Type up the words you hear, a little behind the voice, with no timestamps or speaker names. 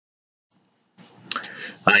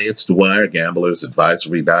Hey, it's Dwyer,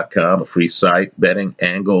 gamblersadvisory.com, a free site,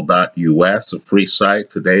 bettingangle.us, a free site.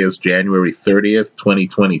 Today is January 30th,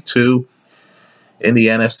 2022, in the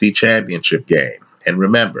NFC Championship game. And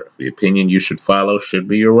remember, the opinion you should follow should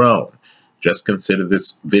be your own. Just consider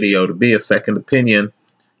this video to be a second opinion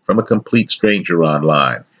from a complete stranger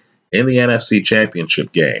online. In the NFC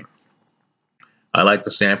Championship game, I like the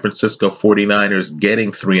San Francisco 49ers getting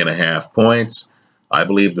 3.5 points. I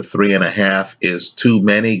believe the 3.5 is too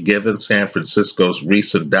many given San Francisco's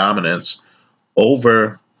recent dominance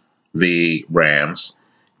over the Rams,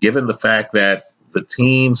 given the fact that the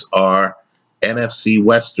teams are NFC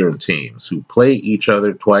Western teams who play each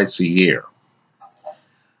other twice a year,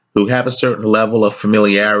 who have a certain level of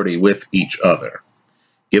familiarity with each other.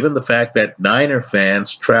 Given the fact that Niner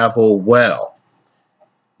fans travel well,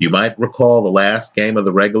 you might recall the last game of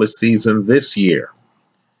the regular season this year.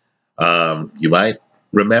 You might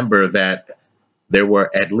remember that there were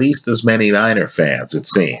at least as many Niner fans, it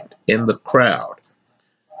seemed, in the crowd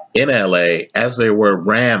in LA as there were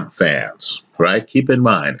Ram fans, right? Keep in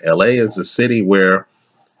mind, LA is a city where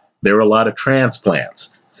there are a lot of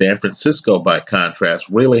transplants. San Francisco, by contrast,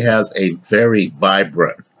 really has a very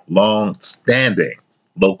vibrant, long-standing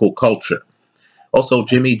local culture. Also,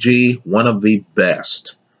 Jimmy G, one of the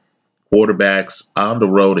best quarterbacks on the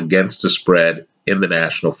road against the spread in the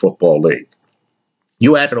National Football League.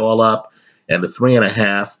 You add it all up, and the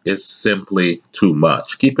 3.5 is simply too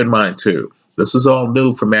much. Keep in mind, too, this is all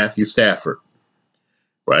new for Matthew Stafford,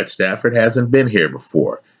 right? Stafford hasn't been here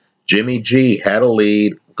before. Jimmy G had a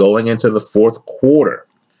lead going into the fourth quarter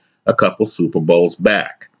a couple Super Bowls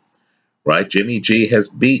back, right? Jimmy G has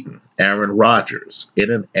beaten Aaron Rodgers in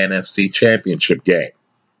an NFC Championship game.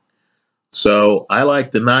 So I like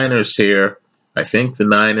the Niners here. I think the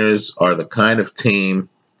Niners are the kind of team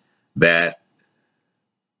that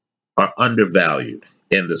are undervalued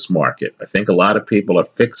in this market. I think a lot of people are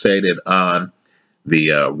fixated on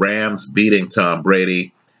the Rams beating Tom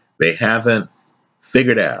Brady. They haven't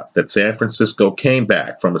figured out that San Francisco came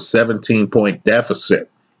back from a 17-point deficit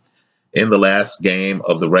in the last game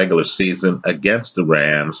of the regular season against the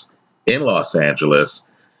Rams in Los Angeles.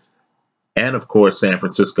 And, of course, San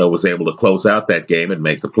Francisco was able to close out that game and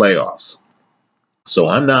make the playoffs. So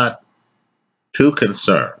I'm not too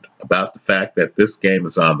concerned about the fact that this game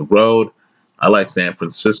is on the road. I like San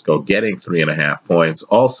Francisco getting 3.5 points.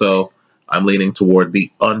 Also, I'm leaning toward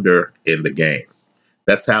the under in the game.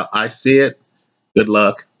 That's how I see it. Good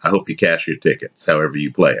luck. I hope you cash your tickets, however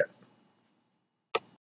you play it.